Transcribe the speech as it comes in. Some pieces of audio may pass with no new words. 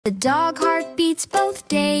The dog heart beats both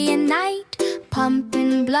day and night,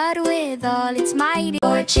 pumping blood with all its might.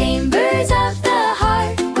 4 chambers of the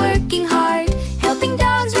heart, working hard, helping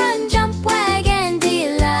dogs run, jump, wag, and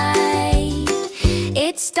delight.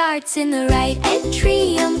 It starts in the right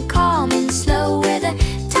atrium, calm and slow, where the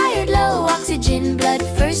tired low oxygen blood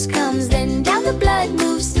first comes. Then down the blood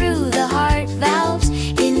moves through the heart valves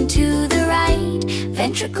into the right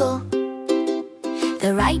ventricle.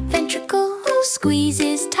 The right ventricle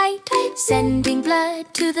squeezes tight, sending blood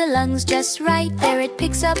to the lungs just right. There it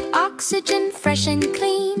picks up oxygen fresh and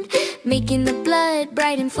clean, making the blood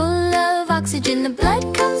bright and full of oxygen. The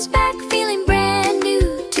blood comes back feeling brand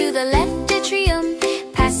new to the left atrium,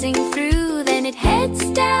 passing through. Then it heads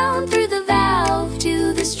down through the valve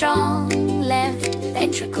to the strong left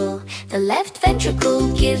ventricle. The left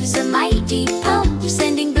ventricle gives a mighty pump,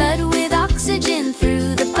 sending blood with oxygen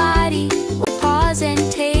through the body. Paws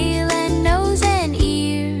and tail and nose and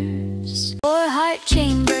ears. 4 heart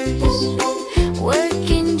chambers,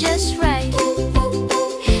 working just right,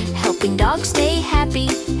 helping dogs stay happy.